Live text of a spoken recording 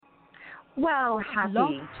Well,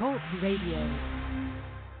 Blog happy. Talk Radio.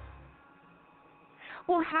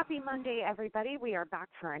 Well, happy Monday, everybody. We are back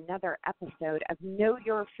for another episode of Know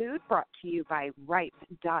Your Food, brought to you by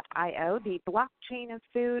Ripe.io, the blockchain of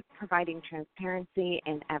food, providing transparency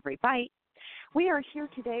in every bite. We are here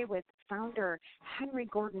today with founder Henry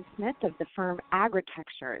Gordon Smith of the firm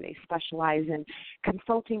Agritecture. They specialize in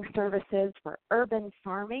consulting services for urban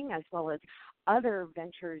farming as well as other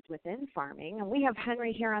ventures within farming. And we have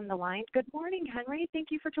Henry here on the line. Good morning, Henry.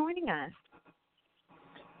 Thank you for joining us.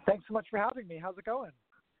 Thanks so much for having me. How's it going?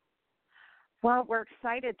 Well, we're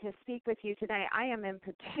excited to speak with you today. I am in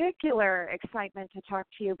particular excitement to talk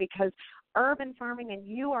to you because urban farming, and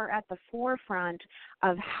you are at the forefront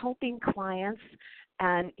of helping clients,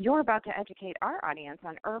 and you're about to educate our audience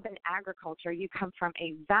on urban agriculture. You come from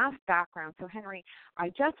a vast background. So, Henry, I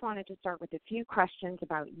just wanted to start with a few questions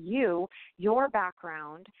about you, your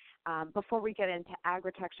background, before we get into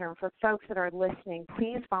Agritecture. And for folks that are listening,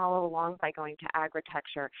 please follow along by going to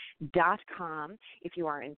agritecture.com. If you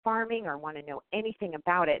are in farming or want to know anything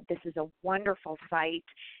about it, this is a wonderful site.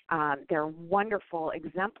 They're a wonderful,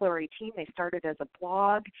 exemplary team. They started as a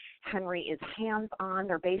blog. Henry is hands-on.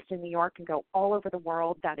 They're based in New York and go all over the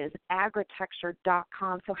world. That is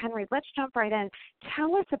agritecture.com. So, Henry, let's jump right in.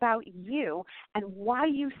 Tell us about you and why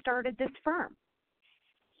you started this firm.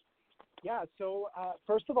 Yeah, so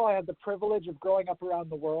first of all, I had the privilege of growing up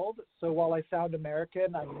around the world. So while I sound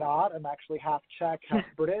American, I'm not. I'm actually half Czech, half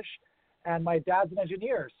British. And my dad's an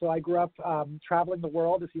engineer. So I grew up traveling the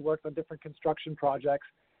world as he worked on different construction projects.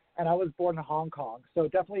 And I was born in Hong Kong. So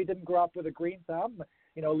definitely didn't grow up with a green thumb.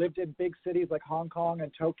 You know, lived in big cities like Hong Kong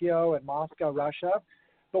and Tokyo and Moscow, Russia.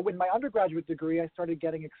 But with my undergraduate degree, I started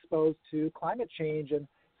getting exposed to climate change and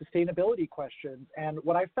sustainability questions. And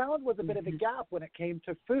what I found was a bit of a gap when it came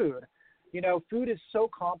to food. You know, food is so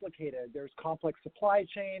complicated. There's complex supply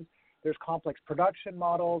chains, there's complex production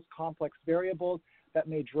models, complex variables that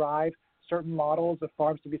may drive certain models of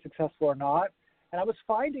farms to be successful or not. And I was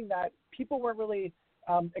finding that people weren't really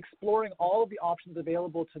exploring all of the options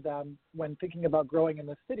available to them when thinking about growing in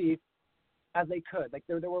the city as they could. Like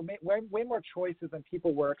there were way more choices than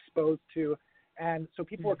people were exposed to. And so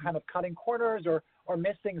people were kind of cutting corners or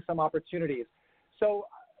missing some opportunities. So,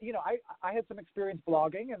 you know, I had some experience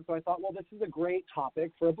blogging, and so I thought, well, this is a great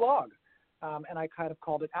topic for a blog. And I kind of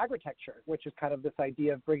called it Agritecture, which is kind of this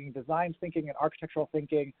idea of bringing design thinking and architectural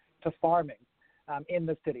thinking to farming in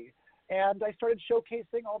the city. And I started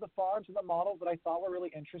showcasing all the farms and the models that I thought were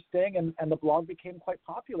really interesting, and the blog became quite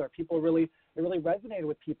popular. It really resonated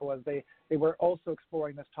with people as they were also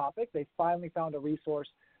exploring this topic. They finally found a resource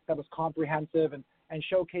that was comprehensive and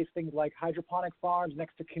showcased things like hydroponic farms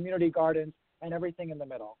next to community gardens, and everything in the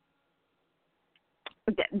middle.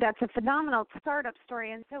 That's a phenomenal startup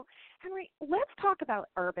story. And so, Henry, let's talk about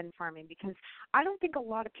urban farming, because I don't think a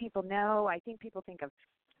lot of people know. I think people think of,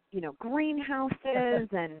 you know, greenhouses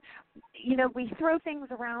and, you know, we throw things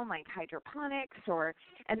around like hydroponics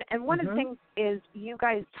and one of the things is you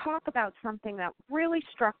guys talk about something that really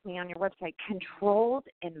struck me on your website, controlled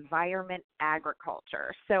environment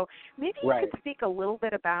agriculture. So maybe you could speak a little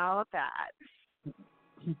bit about that.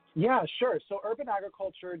 Yeah, sure. So urban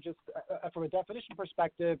agriculture, just from a definition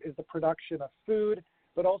perspective, is the production of food,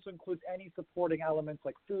 but also includes any supporting elements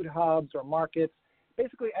like food hubs or markets.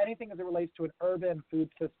 Basically, anything as it relates to an urban food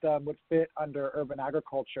system would fit under urban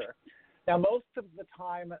agriculture. Now, most of the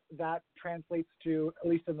time that translates to, at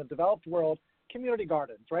least in the developed world, community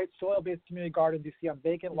gardens, right? Soil-based community gardens you see on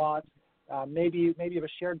vacant lots. Maybe you have a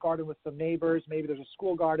shared garden with some neighbors. Maybe there's a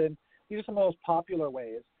school garden. These are some of those popular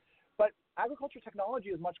ways. But agriculture technology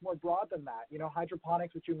is much more broad than that. You know,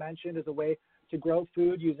 hydroponics, which you mentioned, is a way to grow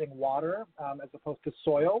food using water as opposed to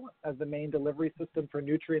soil as the main delivery system for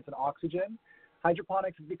nutrients and oxygen.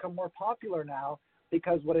 Hydroponics has become more popular now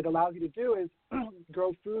because what it allows you to do is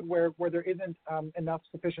grow food where there isn't enough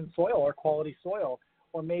sufficient soil or quality soil,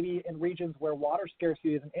 or maybe in regions where water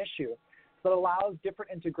scarcity is an issue. So it allows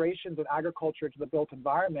different integrations of agriculture to the built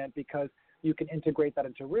environment because you can integrate that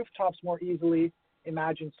into rooftops more easily.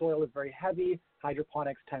 Imagine soil is very heavy,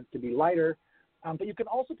 hydroponics tends to be lighter, but you can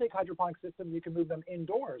also take hydroponic systems, you can move them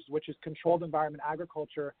indoors, which is controlled environment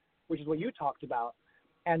agriculture, which is what you talked about.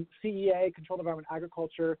 And CEA, controlled environment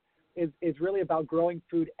agriculture, is really about growing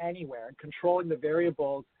food anywhere and controlling the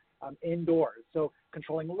variables indoors. So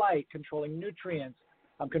controlling light, controlling nutrients,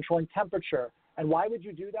 controlling temperature. And why would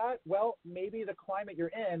you do that? Well, maybe the climate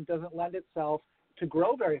you're in doesn't lend itself to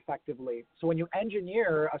grow very effectively. So when you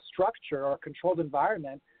engineer a structure or a controlled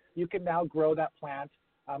environment, you can now grow that plant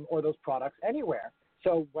or those products anywhere.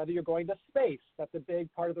 So whether you're going to space, that's a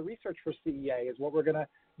big part of the research for CEA, is what we're going to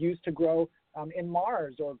use to grow in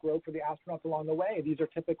Mars or grow for the astronauts along the way. These are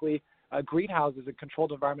typically greenhouses and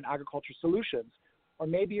controlled environment agriculture solutions. Or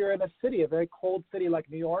maybe you're in a city, a very cold city like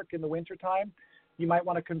New York in the wintertime. You might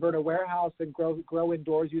want to convert a warehouse and grow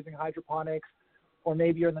indoors using hydroponics. Or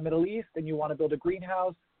maybe you're in the Middle East and you want to build a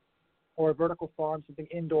greenhouse or a vertical farm, something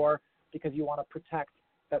indoor, because you want to protect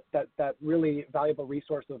that really valuable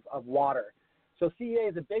resource of water. So CEA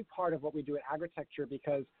is a big part of what we do at Agritecture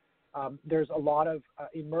because there's a lot of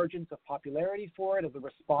emergence of popularity for it as a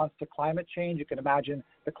response to climate change. You can imagine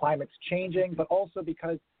the climate's changing, but also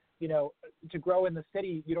because, to grow in the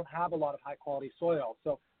city, you don't have a lot of high-quality soil,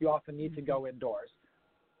 so you often need to go indoors.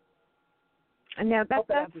 No, I hope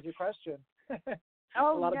that answers your question.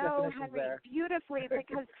 Oh, a lot no, of definitions Henry, there. beautifully,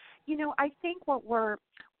 because, I think what we're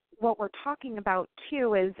talking about,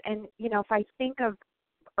 too, is, and, if I think of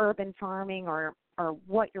urban farming or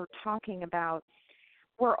what you're talking about,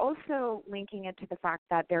 we're also linking it to the fact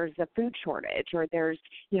that there's a food shortage or there's,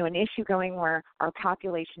 an issue going where our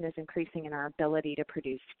population is increasing and our ability to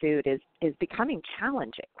produce food is becoming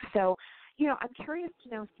challenging. So, I'm curious to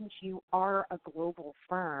know, since you are a global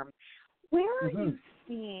firm, where are you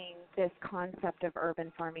seeing this concept of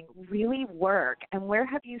urban farming really work, and where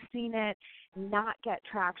have you seen it not get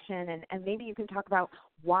traction? And maybe you can talk about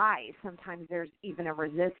why sometimes there's even a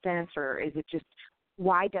resistance, or is it just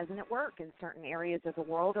why doesn't it work in certain areas of the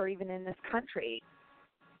world or even in this country?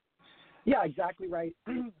 Yeah, exactly right.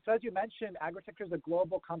 So as you mentioned, Agritecture is a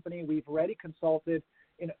global company. We've already consulted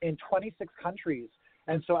in 26 countries.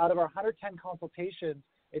 And so out of our 110 consultations,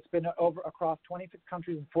 it's been across 26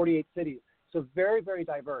 countries and 48 cities. So very, very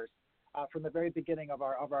diverse from the very beginning of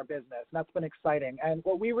our business. And that's been exciting. And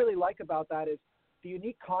what we really like about that is the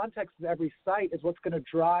unique context of every site is what's going to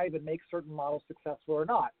drive and make certain models successful or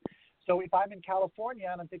not. So if I'm in California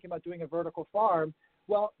and I'm thinking about doing a vertical farm,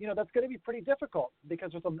 well, that's going to be pretty difficult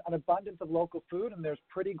because there's an abundance of local food and there's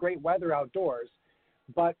pretty great weather outdoors.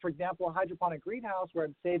 But for example, a hydroponic greenhouse where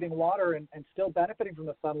I'm saving water and still benefiting from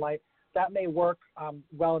the sunlight, that may work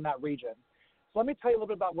well in that region. So let me tell you a little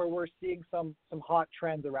bit about where we're seeing some hot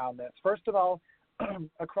trends around this. First of all,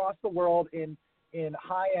 across the world in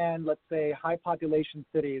high-end, let's say high population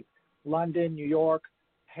cities, London, New York,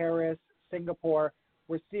 Paris, Singapore,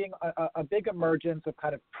 we're seeing a big emergence of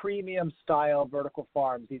kind of premium style vertical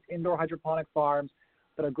farms, these indoor hydroponic farms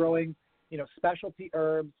that are growing, specialty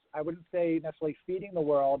herbs. I wouldn't say necessarily feeding the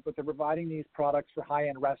world, but they're providing these products for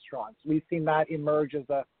high-end restaurants. We've seen that emerge as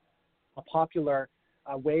a popular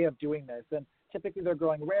way of doing this. And typically they're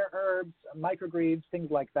growing rare herbs, microgreens,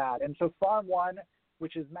 things like that. And so Farm One,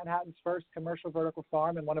 which is Manhattan's first commercial vertical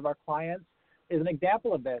farm and one of our clients, is an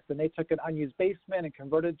example of this. And they took an unused basement and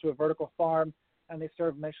converted it to a vertical farm, and they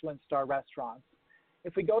serve Michelin star restaurants.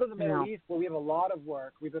 If we go to the Middle East, where we have a lot of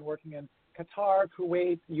work, we've been working in Qatar,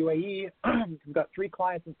 Kuwait, UAE. We've got 3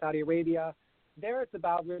 clients in Saudi Arabia. There it's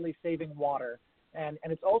about really saving water. And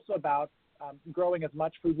it's also about growing as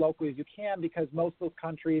much food locally as you can, because most of those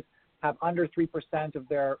countries have under 3% of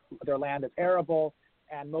their land is arable,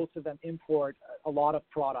 and most of them import a lot of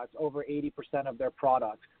products, over 80% of their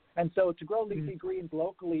products. And so to grow leafy greens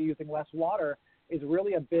locally using less water is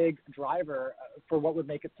really a big driver for what would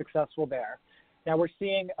make it successful there. Now we're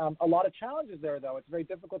seeing a lot of challenges there, though. It's very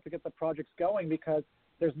difficult to get the projects going because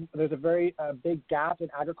there's a very big gap in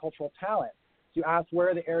agricultural talent. So you asked where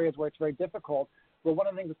are the areas where it's very difficult. Well, one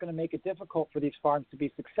of the things that's going to make it difficult for these farms to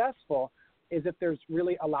be successful is if there's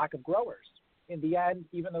really a lack of growers. In the end,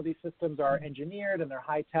 even though these systems are engineered and they're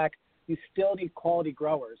high tech, you still need quality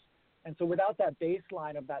growers. And so without that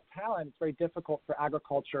baseline of that talent, it's very difficult for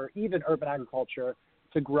agriculture, even urban agriculture,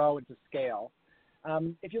 to grow and to scale.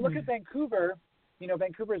 If you look at Vancouver,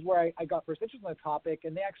 Vancouver is where I got first interested in the topic,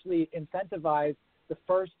 and they actually incentivized the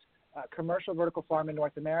first commercial vertical farm in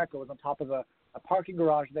North America. It was on top of a parking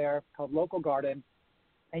garage there called Local Garden.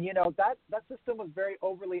 And, that system was very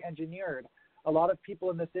overly engineered. A lot of people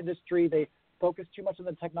in this industry, they focus too much on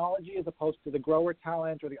the technology as opposed to the grower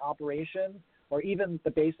talent or the operations, or even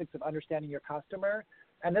the basics of understanding your customer.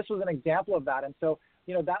 And this was an example of that. And so,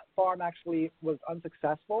 that farm actually was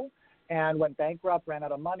unsuccessful and went bankrupt, ran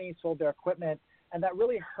out of money, sold their equipment. And that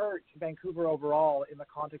really hurt Vancouver overall in the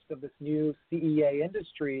context of this new CEA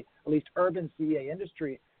industry, at least urban CEA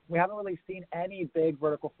industry. We haven't really seen any big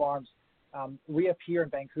vertical farms reappear in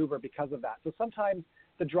Vancouver because of that. So sometimes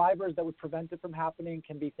the drivers that would prevent it from happening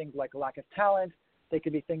can be things like a lack of talent. They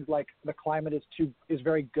could be things like the climate is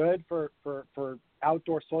very good for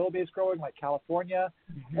outdoor soil-based growing like California,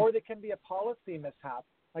 or they can be a policy mishap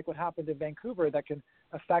like what happened in Vancouver that can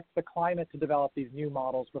affect the climate to develop these new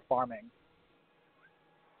models for farming.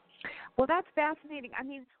 Well, that's fascinating. I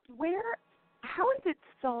mean, how is it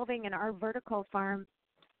solving in our vertical farm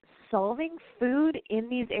solving food in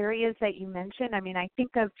these areas that you mentioned? I mean, I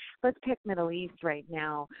think of, let's pick Middle East right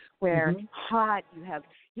now, where hot, you have,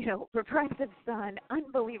 repressive sun,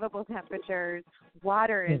 unbelievable temperatures,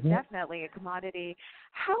 water is definitely a commodity.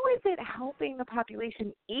 How is it helping the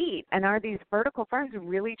population eat? And are these vertical farms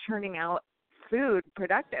really churning out food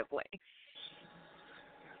productively?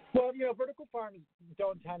 Well, vertical farms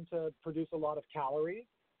don't tend to produce a lot of calories.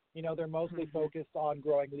 They're mostly focused on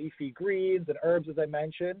growing leafy greens and herbs, as I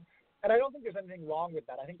mentioned. And I don't think there's anything wrong with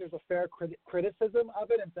that. I think there's a fair criticism of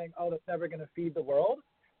it and saying, oh, that's never going to feed the world.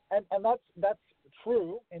 And that's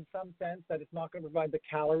true in some sense, that it's not going to provide the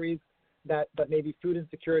calories that maybe food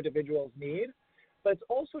insecure individuals need. But it's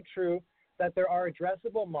also true that there are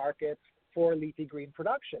addressable markets for leafy green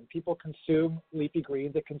production. People consume leafy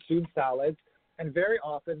greens, they consume salads, and very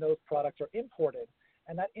often those products are imported.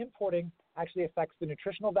 And that importing actually affects the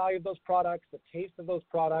nutritional value of those products, the taste of those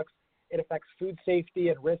products. It affects food safety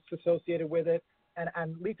and risks associated with it.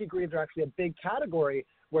 And leafy greens are actually a big category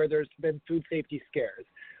where there's been food safety scares.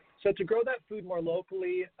 So to grow that food more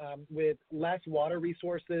locally with less water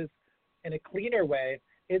resources in a cleaner way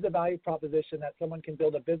is a value proposition that someone can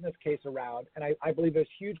build a business case around. And I believe there's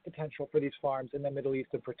huge potential for these farms in the Middle East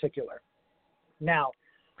in particular. Now,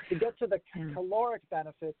 to get to the caloric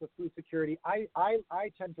benefits of food security, I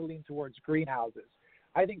tend to lean towards greenhouses.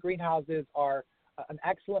 I think greenhouses are an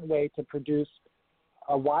excellent way to produce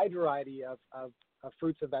a wide variety of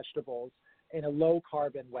fruits and vegetables in a low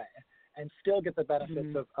carbon way and still get the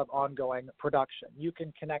benefits of ongoing production. You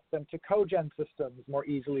can connect them to cogen systems more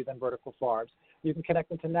easily than vertical farms. You can connect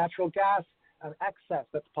them to natural gas excess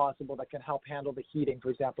that's possible that can help handle the heating, for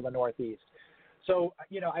example, in the Northeast. So,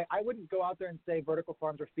 I wouldn't go out there and say vertical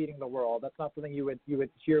farms are feeding the world. That's not something you would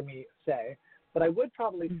hear me say. But I would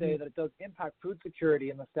probably say that it does impact food security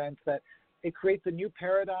in the sense that it creates a new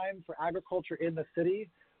paradigm for agriculture in the city,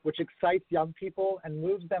 which excites young people and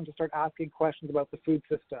moves them to start asking questions about the food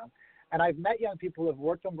system. And I've met young people who have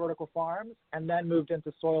worked on vertical farms and then moved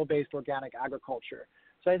into soil-based organic agriculture.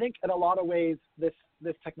 So I think in a lot of ways, this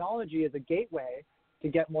technology is a gateway to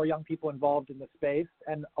get more young people involved in the space.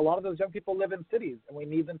 And a lot of those young people live in cities, and we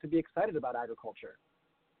need them to be excited about agriculture.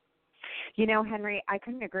 Henry, I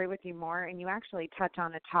couldn't agree with you more, and you actually touch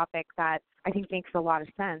on a topic that I think makes a lot of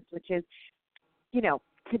sense, which is,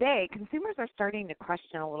 today consumers are starting to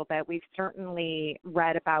question a little bit. We've certainly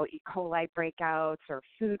read about E. coli breakouts or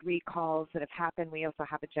food recalls that have happened. We also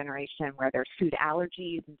have a generation where there's food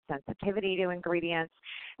allergies and sensitivity to ingredients.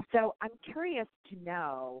 So I'm curious to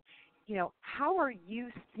know, how are you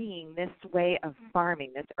seeing this way of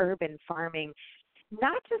farming, this urban farming,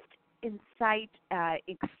 not just incite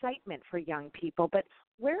excitement for young people, but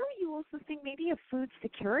where are you also seeing maybe a food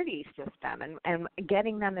security system and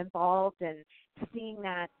getting them involved and seeing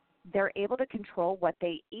that they're able to control what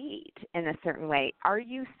they eat in a certain way? Are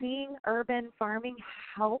you seeing urban farming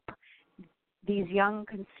help these young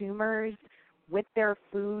consumers with their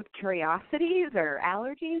food curiosities or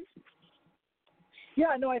allergies?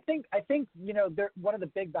 Yeah, no, I think one of the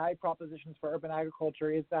big value propositions for urban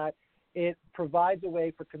agriculture is that it provides a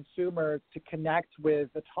way for consumers to connect with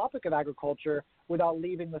the topic of agriculture without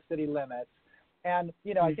leaving the city limits. And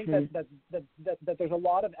I think that there's a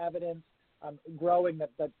lot of evidence growing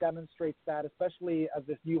that demonstrates that, especially as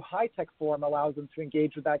this new high-tech form allows them to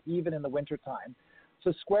engage with that even in the wintertime.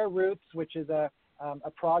 So Square Roots, which is a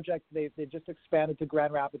project, they just expanded to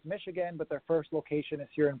Grand Rapids, Michigan, but their first location is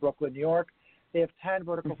here in Brooklyn, New York. They have 10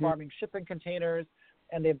 vertical farming shipping containers,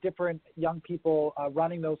 and they have different young people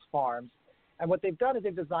running those farms. And what they've done is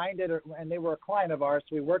they've designed it, and they were a client of ours,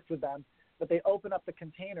 so we worked with them, but they open up the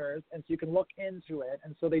containers, and so you can look into it.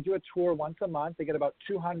 And so they do a tour once a month. They get about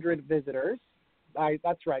 200 visitors.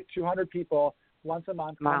 That's right, 200 people once a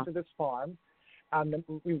month come to this farm.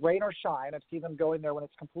 We rain or shine. I've seen them go in there when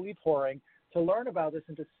it's completely pouring to learn about this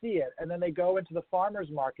and to see it. And then they go into the farmer's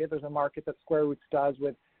market. There's a market that Square Roots does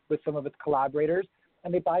with some of its collaborators,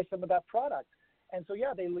 and they buy some of that product. And so,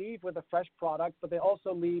 they leave with a fresh product, but they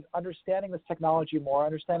also leave understanding this technology more,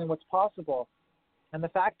 understanding what's possible. And the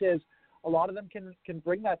fact is, a lot of them can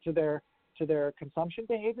bring that to their consumption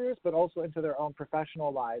behaviors, but also into their own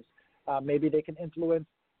professional lives. Maybe they can influence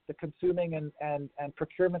the consuming and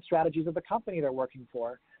procurement strategies of the company they're working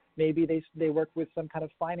for. Maybe they work with some kind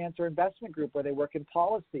of finance or investment group where they work in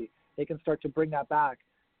policy. They can start to bring that back.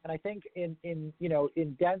 And I think in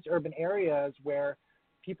dense urban areas where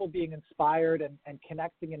people being inspired and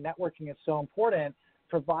connecting and networking is so important,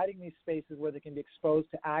 providing these spaces where they can be exposed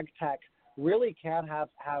to ag tech really can have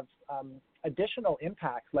additional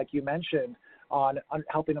impacts, like you mentioned, on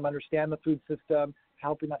helping them understand the food system,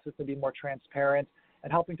 helping that system be more transparent,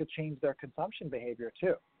 and helping to change their consumption behavior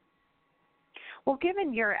too. Well,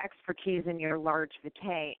 given your expertise and your large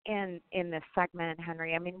vitae in this segment,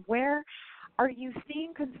 Henry, I mean, where are you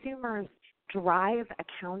seeing consumers drive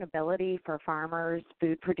accountability for farmers,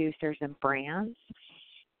 food producers, and brands?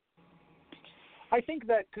 I think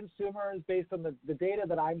that consumers, based on the data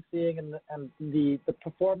that I'm seeing and the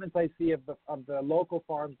performance I see of the local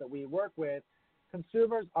farms that we work with,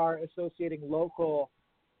 consumers are associating local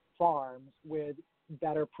farms with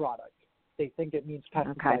better product. They think it means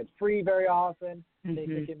pesticide-free very often. Mm-hmm. They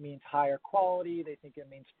think it means higher quality. They think it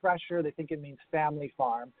means fresher. They think it means family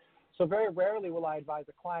farm. So very rarely will I advise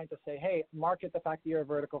a client to say, hey, market the fact that you're a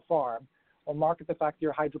vertical farm or market the fact that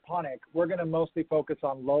you're hydroponic. We're going to mostly focus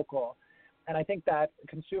on local. And I think that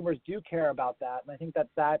consumers do care about that. And I think that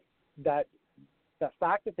the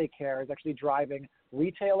fact that they care is actually driving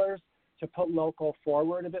retailers to put local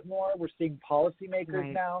forward a bit more. We're seeing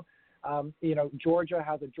policymakers now. Georgia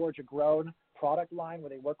has a Georgia Grown product line where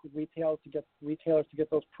they work with retailers to get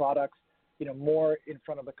those products, more in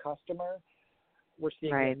front of the customer. We're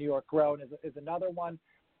seeing New York Grown is another one.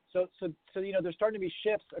 So there's starting to be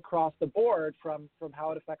shifts across the board from how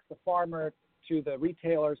it affects the farmer to the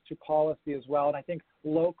retailers to policy as well. And I think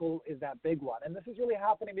local is that big one. And this is really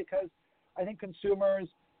happening because I think consumers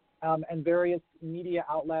and various media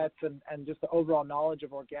outlets and just the overall knowledge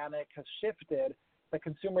of organic has shifted, that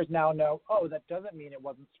consumers now know, that doesn't mean it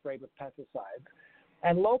wasn't sprayed with pesticides.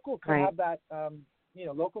 And local could have that,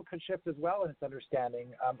 local could shift as well in its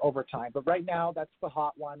understanding over time. But right now, that's the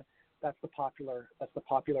hot one. That's the popular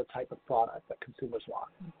type of product that consumers want.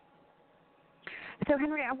 So,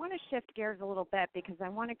 Henry, I want to shift gears a little bit because I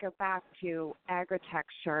want to go back to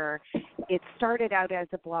Agritecture. It started out as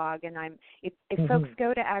a blog, and if folks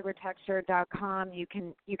go to agritecture.com, you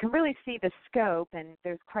can really see the scope, and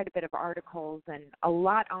there's quite a bit of articles and a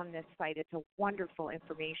lot on this site. It's a wonderful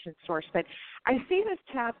information source. But I see this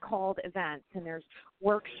tab called Events, and there's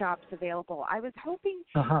workshops available. I was hoping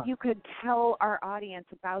you could tell our audience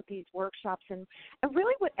about these workshops and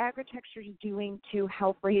really what Agritecture is doing to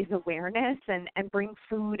help raise awareness and bring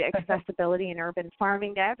food accessibility and urban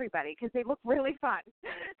farming to everybody, because they look really fun.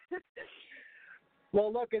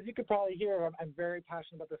 Well, look, as you could probably hear, I'm very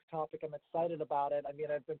passionate about this topic. I'm excited about it. I mean,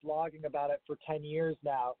 I've been blogging about it for 10 years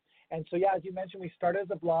now. And so, as you mentioned, we started as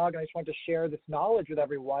a blog, and I just wanted to share this knowledge with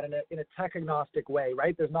everyone in a tech-agnostic way,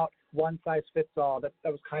 right? There's not one size fits all. That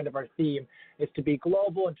was kind of our theme, is to be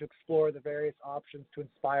global and to explore the various options to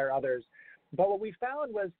inspire others. But what we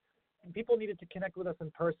found was people needed to connect with us in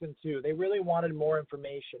person too. They really wanted more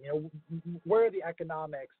information. Where are the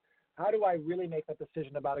economics? How do I really make that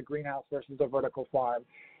decision about a greenhouse versus a vertical farm?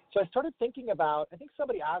 So I started thinking about, I think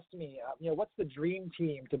somebody asked me, what's the dream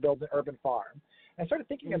team to build an urban farm? And I started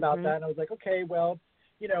thinking about that, and I was like, okay, well,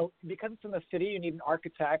 because it's in the city, you need an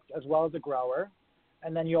architect as well as a grower.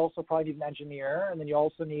 And then you also probably need an engineer, and then you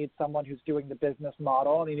also need someone who's doing the business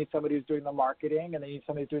model, and you need somebody who's doing the marketing, and then you need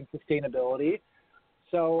somebody who's doing sustainability.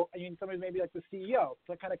 So somebody maybe like the CEO.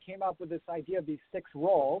 So I kind of came up with this idea of these 6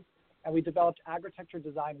 roles, and we developed Agritecture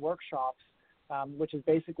design workshops, which is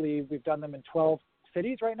basically, we've done them in 12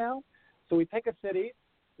 cities right now. So we pick a city,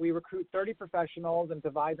 we recruit 30 professionals and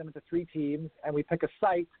divide them into 3 teams, and we pick a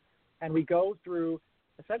site, and we go through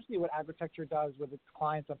essentially what Agritecture does with its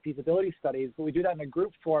clients on feasibility studies, but we do that in a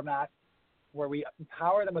group format where we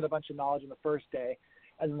empower them with a bunch of knowledge on the first day,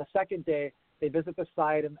 and then the second day, they visit the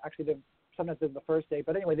site, and actually sometimes it's the first day,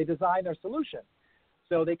 but anyway, they design their solution.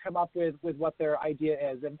 So they come up with what their idea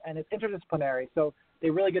is, and it's interdisciplinary. So they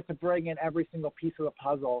really get to bring in every single piece of the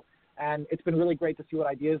puzzle, and it's been really great to see what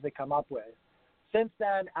ideas they come up with. Since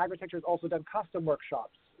then, Agritecture has also done custom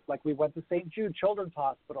workshops. Like we went to St. Jude Children's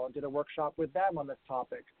Hospital and did a workshop with them on this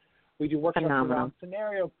topic. We do workshops around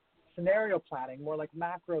scenario planning, more like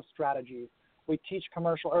macro strategies. We teach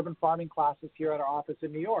commercial urban farming classes here at our office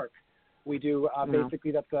in New York. We do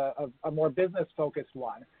basically that's a more business-focused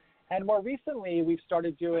one. And more recently, we've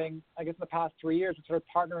started doing, I guess in the past 3 years, we started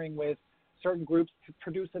partnering with certain groups to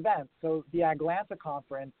produce events. So the Atlanta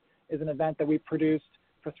Conference is an event that we produced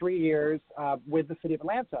for 3 years with the city of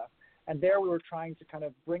Atlanta. And there we were trying to kind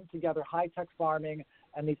of bring together high-tech farming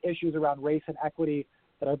and these issues around race and equity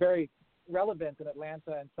that are very relevant in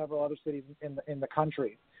Atlanta and several other cities in the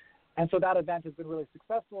country. And so that event has been really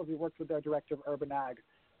successful as we worked with our director of urban ag.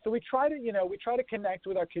 So we try to connect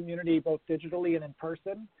with our community both digitally and in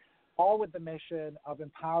person, all with the mission of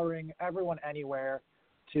empowering everyone anywhere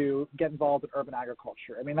to get involved in urban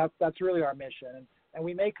agriculture. I mean, that's really our mission. And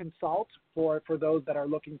we may consult for those that are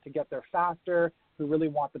looking to get there faster, who really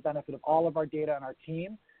want the benefit of all of our data and our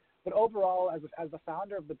team. But overall, as the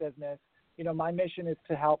founder of the business, my mission is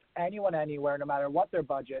to help anyone anywhere, no matter what their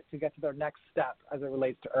budget, to get to their next step as it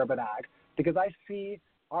relates to urban ag. Because I see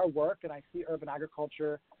our work and I see urban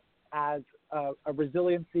agriculture as a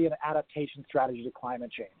resiliency and adaptation strategy to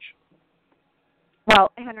climate change.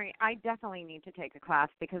 Well, Henry, I definitely need to take a class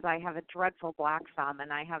because I have a dreadful black thumb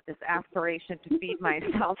and I have this aspiration to feed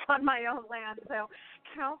myself on my own land. So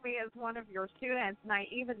count me as one of your students. And I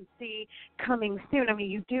even see coming soon, I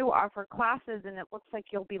mean, you do offer classes and it looks like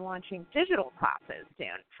you'll be launching digital classes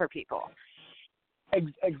soon for people.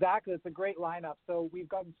 Exactly. It's a great lineup. So we've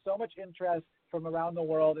gotten so much interest from around the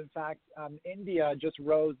world. In fact, India just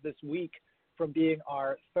rose this week from being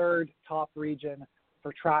our third top region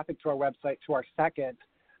for traffic to our website to our second.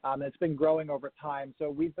 It's been growing over time. So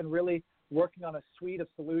we've been really working on a suite of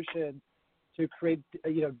solutions to create,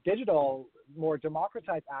 digital, more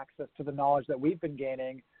democratized access to the knowledge that we've been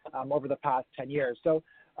gaining over the past 10 years. So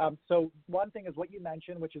one thing is what you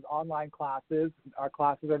mentioned, which is online classes. Our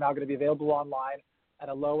classes are now going to be available online at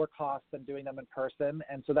a lower cost than doing them in person.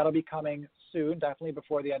 And so that'll be coming soon, definitely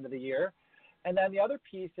before the end of the year. And then the other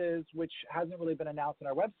piece is, which hasn't really been announced on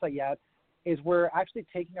our website yet, is we're actually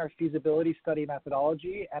taking our feasibility study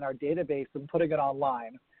methodology and our database and putting it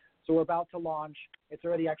online. So we're about to launch, it's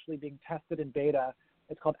already actually being tested in beta.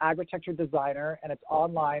 It's called Agritecture Designer, and it's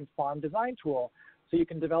online farm design tool. So you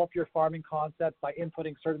can develop your farming concept by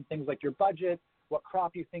inputting certain things like your budget, what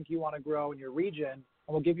crop you think you want to grow in your region, and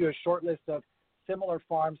we'll give you a short list of similar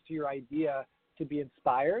farms to your idea to be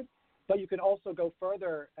inspired. But you can also go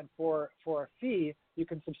further, and for a fee, you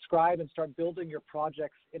can subscribe and start building your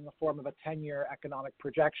projects in the form of a 10-year economic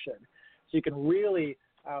projection. So you can really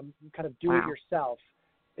kind of do it yourself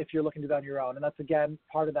if you're looking to do that on your own. And that's, again,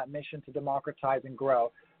 part of that mission to democratize and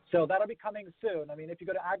grow. So that'll be coming soon. I mean, if you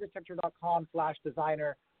go to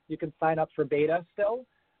agritecture.com/designer, you can sign up for beta still,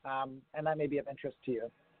 and that may be of interest to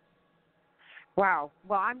you. Wow.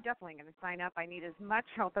 Well, I'm definitely going to sign up. I need as much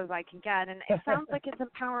help as I can get. And it sounds like it's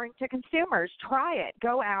empowering to consumers. Try it.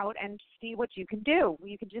 Go out and see what you can do.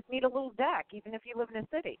 You can just need a little deck, even if you live in a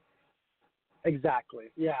city.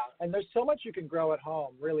 Exactly. Yeah. And there's so much you can grow at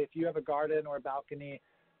home, really. If you have a garden or a balcony,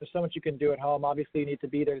 there's so much you can do at home. Obviously, you need to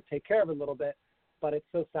be there to take care of it a little bit, but it's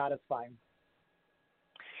so satisfying.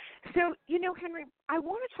 So, Henry, I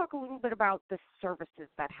want to talk a little bit about the services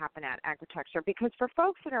that happen at Agritecture, because for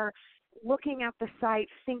folks that are looking at the site,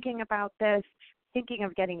 thinking about this, thinking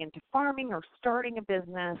of getting into farming or starting a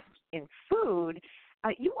business in food,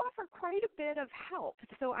 you offer quite a bit of help.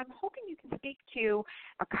 So I'm hoping you can speak to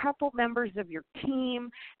a couple members of your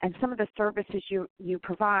team and some of the services you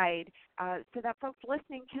provide so that folks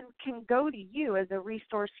listening can go to you as a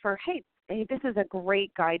resource for, hey, this is a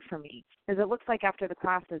great guide for me. Because it looks like after the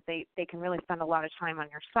classes, they can really spend a lot of time on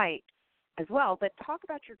your site as well. But talk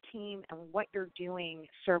about your team and what you're doing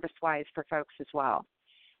service-wise for folks as well.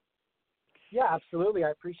 Yeah, absolutely. I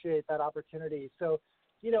appreciate that opportunity. So,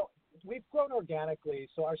 we've grown organically.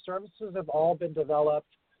 So our services have all been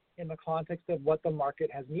developed in the context of what the market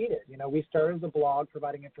has needed. We started as a blog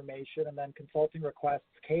providing information, and then consulting requests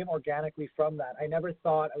came organically from that. I never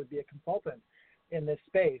thought I would be a consultant in this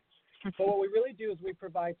space. But what we really do is we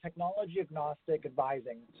provide technology-agnostic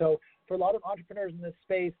advising. So for a lot of entrepreneurs in this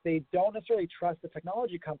space, they don't necessarily trust the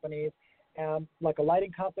technology companies, like a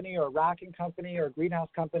lighting company or a racking company or a greenhouse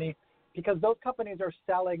company, because those companies are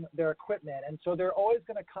selling their equipment. And so they're always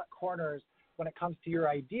going to cut corners when it comes to your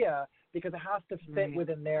idea because it has to fit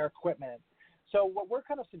within their equipment. So what we're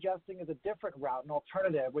kind of suggesting is a different route, an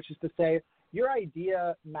alternative, which is to say your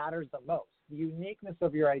idea matters the most. The uniqueness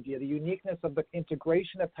of your idea, the uniqueness of the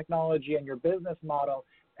integration of technology and your business model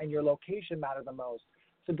and your location matter the most.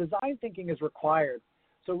 So design thinking is required.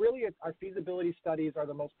 So really our feasibility studies are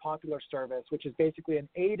the most popular service, which is basically an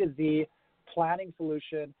A to Z planning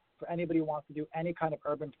solution for anybody who wants to do any kind of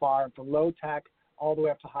urban farm, from low tech all the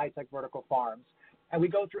way up to high tech vertical farms. And we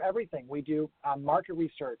go through everything. We do market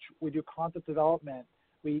research. We do concept development.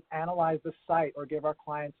 We analyze the site or give our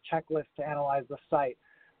clients checklists to analyze the site.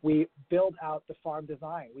 We build out the farm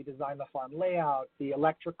design. We design the farm layout, the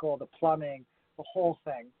electrical, the plumbing, the whole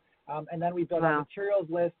thing. And then we build out materials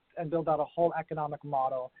lists and build out a whole economic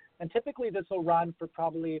model. And typically this will run for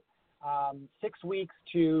probably 6 weeks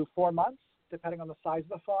to 4 months, depending on the size of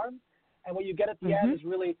the farm. And what you get at the end is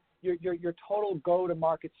really your total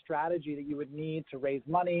go-to-market strategy that you would need to raise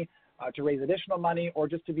money, to raise additional money, or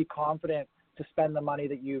just to be confident to spend the money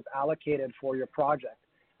that you've allocated for your project.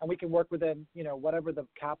 And we can work within, whatever the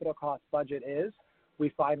capital cost budget is. We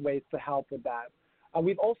find ways to help with that.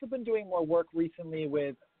 We've also been doing more work recently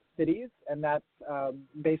with cities, and that's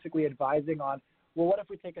basically advising on, well, what if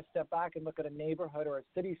we take a step back and look at a neighborhood or a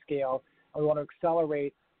city scale, and we want to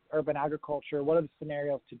accelerate urban agriculture, what are the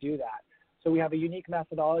scenarios to do that? So we have a unique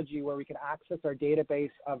methodology where we can access our database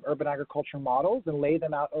of urban agriculture models and lay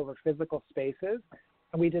them out over physical spaces.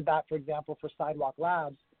 And we did that, for example, for Sidewalk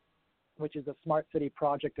Labs, which is a smart city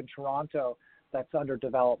project in Toronto that's under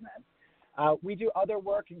development. We do other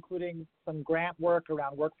work, including some grant work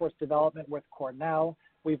around workforce development with Cornell.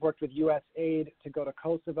 We've worked with USAID to go to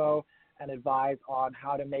Kosovo and advise on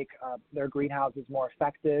how to make their greenhouses more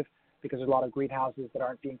effective, because there's a lot of greenhouses that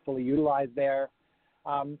aren't being fully utilized there.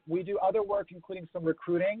 We do other work, including some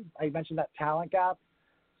recruiting. I mentioned that talent gap.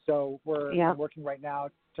 So we're working right now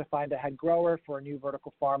to find a head grower for a new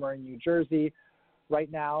vertical farmer in New Jersey right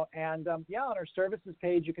now. And on our services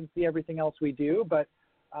page, you can see everything else we do. But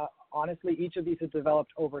honestly, each of these has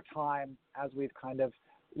developed over time as we've kind of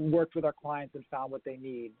worked with our clients and found what they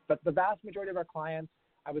need. But the vast majority of our clients,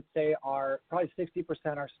 I would say, are probably 60%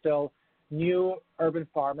 are still new urban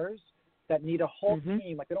farmers that need a whole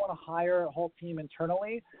team. Like, they don't want to hire a whole team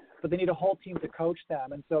internally, but they need a whole team to coach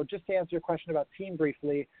them. And so just to answer your question about team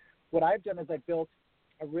briefly, what I've done is I built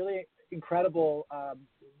a really incredible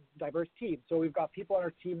diverse team. So we've got people on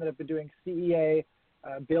our team that have been doing CEA,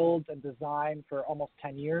 build and design for almost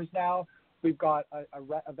 10 years now. We've got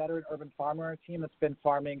a veteran urban farmer on our team that's been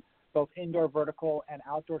farming both indoor vertical and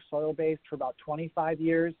outdoor soil-based for about 25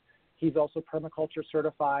 years. He's also permaculture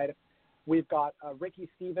certified. We've got Ricky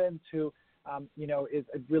Stevens, who is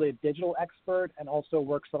really a digital expert and also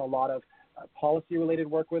works on a lot of policy-related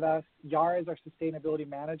work with us. Yara is our sustainability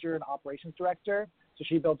manager and operations director. So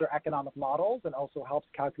she builds our economic models and also helps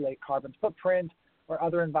calculate carbon footprint or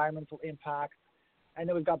other environmental impacts. And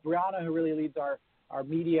then we've got Brianna, who really leads our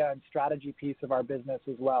media and strategy piece of our business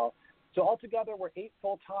as well. So altogether, we're 8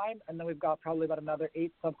 full-time, and then we've got probably about another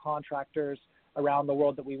 8 subcontractors around the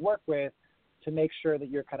world that we work with to make sure that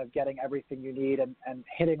you're kind of getting everything you need and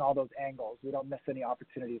hitting all those angles. We don't miss any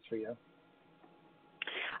opportunities for you.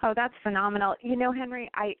 Oh, that's phenomenal. You know, Henry,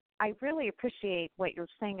 I really appreciate what you're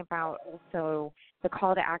saying about also the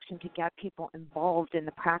call to action to get people involved in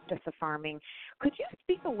the practice of farming. Could you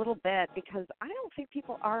speak a little bit, because I don't think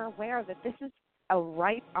people are aware that this is a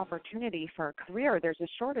ripe opportunity for a career. There's a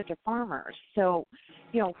shortage of farmers. So,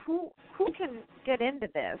 who can get into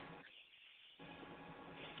this?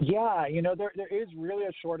 Yeah, there is really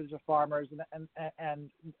a shortage of farmers, and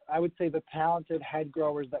I would say the talented head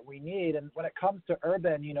growers that we need. And when it comes to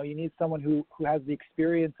urban, you need someone who has the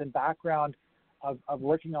experience and background of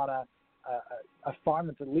working on a farm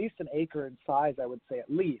that's at least an acre in size, I would say, at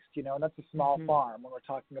least, and that's a small farm when we're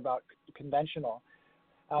talking about conventional.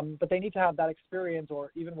 But they need to have that experience, or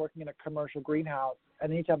even working in a commercial greenhouse,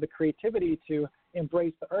 and they need to have the creativity to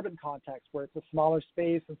embrace the urban context where it's a smaller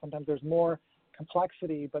space and sometimes there's more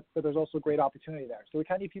complexity, but there's also great opportunity there. So we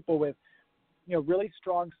kind of need people with, really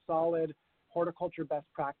strong, solid horticulture best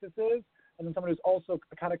practices, and then someone who's also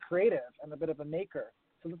kind of creative and a bit of a maker.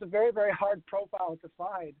 So it's a very, very hard profile to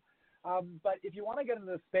find. But if you want to get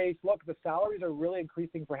into the space, look, the salaries are really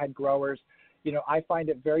increasing for head growers. I find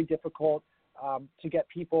it very difficult to get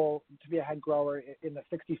people to be a head grower in the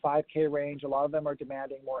 65K range. A lot of them are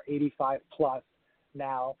demanding more 85 plus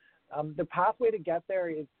now. The pathway to get there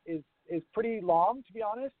is pretty long, to be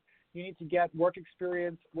honest. You need to get work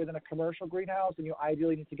experience within a commercial greenhouse, and you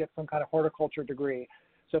ideally need to get some kind of horticulture degree.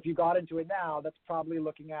 So if you got into it now, that's probably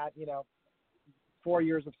looking at, 4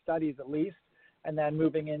 years of studies at least, and then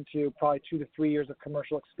moving into probably 2 to 3 years of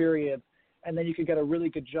commercial experience. And then you could get a really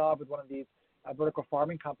good job with one of these vertical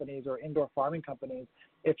farming companies or indoor farming companies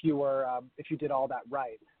if you did all that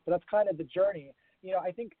right. But that's kind of the journey.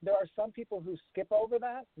 I think there are some people who skip over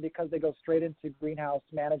that because they go straight into greenhouse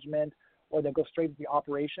management, or they go straight into the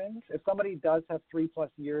operations. If somebody does have 3+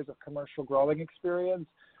 years of commercial growing experience,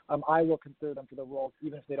 I will consider them for the role,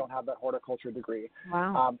 even if they don't have that horticulture degree.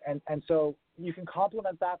 Wow. And so you can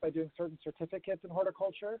complement that by doing certain certificates in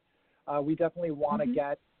horticulture. We definitely want to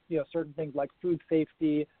get, certain things like food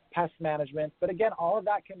safety, pest management. But again, all of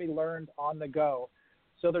that can be learned on the go.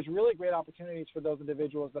 So there's really great opportunities for those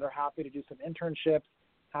individuals that are happy to do some internships,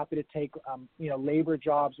 happy to take, labor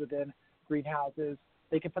jobs within greenhouses.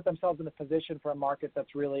 They can put themselves in a position for a market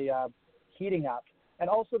that's really heating up. And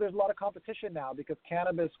also there's a lot of competition now because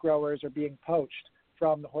cannabis growers are being poached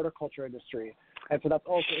from the horticulture industry. And so that's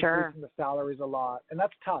also increasing the salaries a lot. And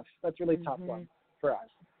that's tough. That's really tough one for us.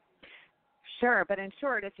 Sure, but in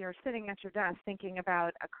short, if you're sitting at your desk thinking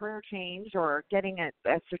about a career change or getting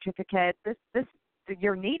a certificate, this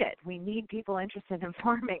you're needed. We need people interested in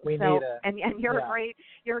farming. We need it. And you're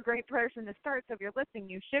a great person to start. So if you're listening,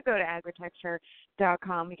 you should go to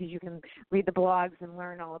agritecture.com because you can read the blogs and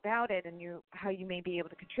learn all about it and how you may be able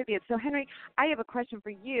to contribute. So Henry, I have a question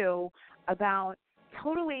for you about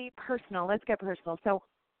totally personal. Let's get personal. So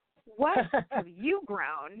what have you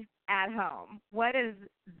grown at home? What is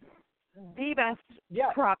the best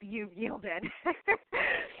crop you've yielded?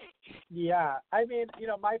 Yeah, I mean,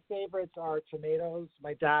 my favorites are tomatoes.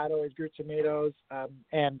 My dad always grew tomatoes,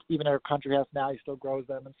 and even our country house now, he still grows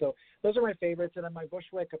them. And so those are my favorites. And in my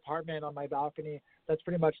Bushwick apartment on my balcony, that's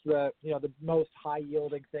pretty much the most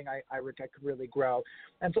high-yielding thing I could really grow.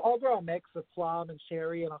 And so I'll grow a mix of plum and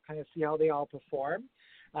cherry, and I'll kind of see how they all perform.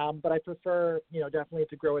 But I prefer, definitely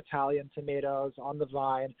to grow Italian tomatoes on the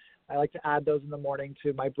vine. I like to add those in the morning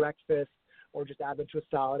to my breakfast or just add them to a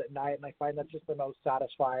salad at night, and I find that's just the most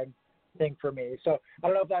satisfying thing for me. So I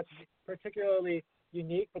don't know if that's particularly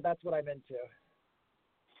unique, but that's what I'm into.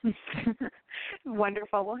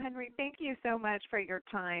 Wonderful. Well, Henry, thank you so much for your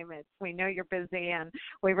time. We know you're busy, and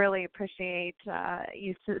we really appreciate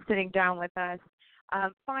you sitting down with us.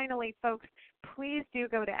 Finally, folks, please do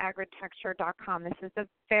go to agritecture.com. This is a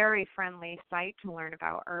very friendly site to learn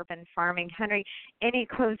about urban farming. Henry, any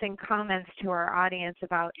closing comments to our audience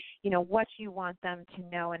about, what you want them to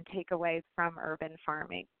know and take away from urban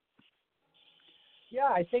farming? Yeah,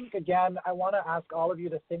 I think, again, I want to ask all of you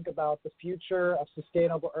to think about the future of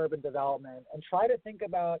sustainable urban development and try to think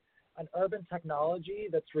about an urban technology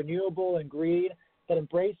that's renewable and green, that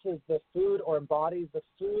embraces the food or embodies the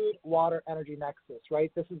food, water, energy nexus, right?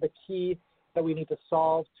 This is the key that we need to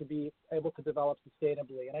solve to be able to develop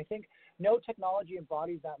sustainably. And I think no technology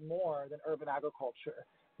embodies that more than urban agriculture.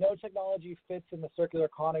 No technology fits in the circular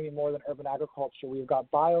economy more than urban agriculture. We've got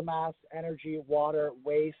biomass, energy, water,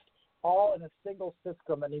 waste, all in a single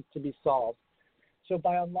system that needs to be solved. So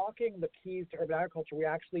by unlocking the keys to urban agriculture, we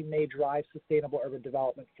actually may drive sustainable urban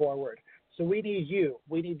development forward. So we need you.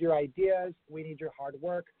 We need your ideas. We need your hard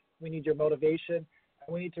work. We need your motivation. And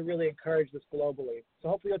we need to really encourage this globally. So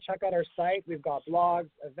hopefully you'll check out our site. We've got blogs,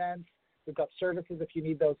 events. We've got services if you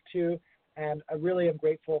need those too. And I really am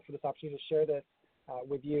grateful for this opportunity to share this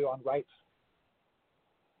with you on Ripe.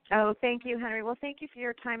 Oh, thank you, Henry. Well, thank you for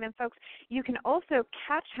your time. And, folks, you can also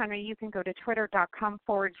catch Henry. You can go to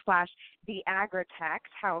twitter.com/theagritech.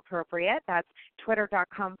 How appropriate. That's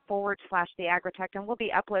twitter.com/theagritech. And we'll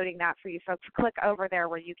be uploading that for you, folks. Click over there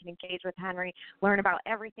where you can engage with Henry, learn about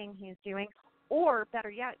everything he's doing. Or, better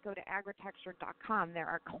yet, go to agritecture.com. There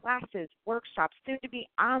are classes, workshops, soon-to-be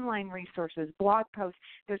online resources, blog posts.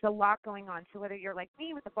 There's a lot going on. So whether you're like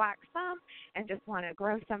me with a black thumb and just want to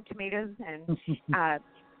grow some tomatoes and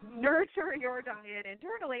nurture your diet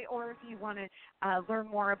internally, or if you want to learn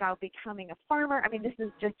more about becoming a farmer, this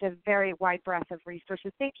is just a very wide breadth of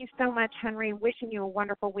resources. Thank you so much, Henry. Wishing you a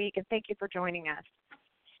wonderful week, and thank you for joining us.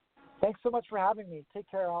 Thanks so much for having me. Take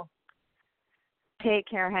care, all. Take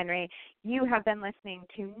care, Henry. You have been listening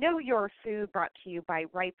to Know Your Food, brought to you by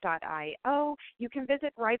Ripe.io. You can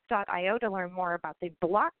visit Ripe.io to learn more about the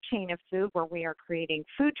blockchain of food, where we are creating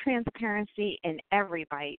food transparency in every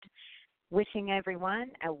bite. Wishing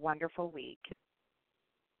everyone a wonderful week.